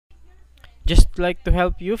Just like to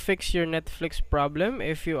help you fix your Netflix problem,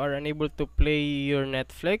 if you are unable to play your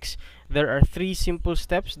Netflix, there are 3 simple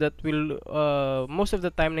steps that will most of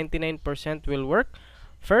the time 99% will work.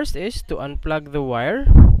 First is to unplug the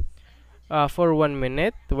wire for 1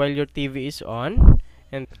 minute while your TV is on,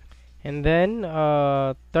 and then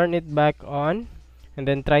turn it back on, and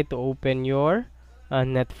then try to open your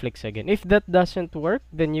Netflix again. If that doesn't work,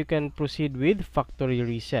 then you can proceed with factory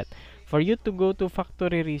reset. For you to go to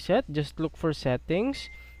factory reset, just look for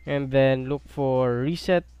settings and then look for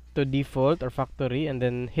reset to default or factory, and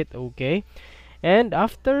then hit OK. And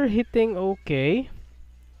after hitting OK,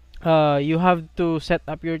 you have to set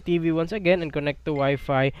up your TV once again and connect to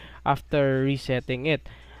Wi-Fi after resetting it.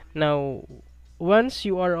 Now, once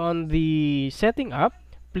you are on the setting up,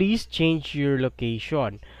 please change your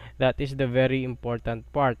location. That is the very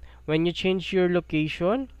important part. When you change your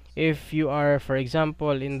location, if you are, for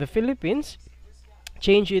example, in the Philippines,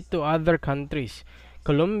 change it to other countries,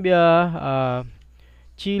 Colombia,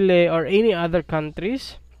 Chile, or any other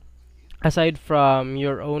countries aside from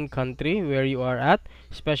your own country where you are at.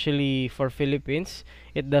 Especially for Philippines,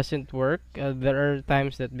 it doesn't work. There are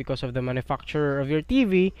times that because of the manufacturer of your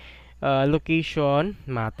TV, location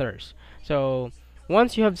matters. So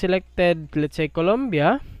once you have selected, let's say,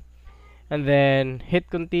 Colombia, and then hit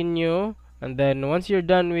continue, and then once you're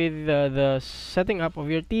done with the setting up of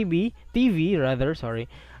your TV rather, sorry,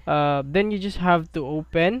 then you just have to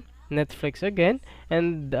open Netflix again,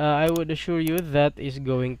 and I would assure you that is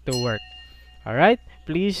going to work. Alright,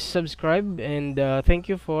 please subscribe, and thank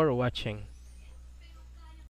you for watching.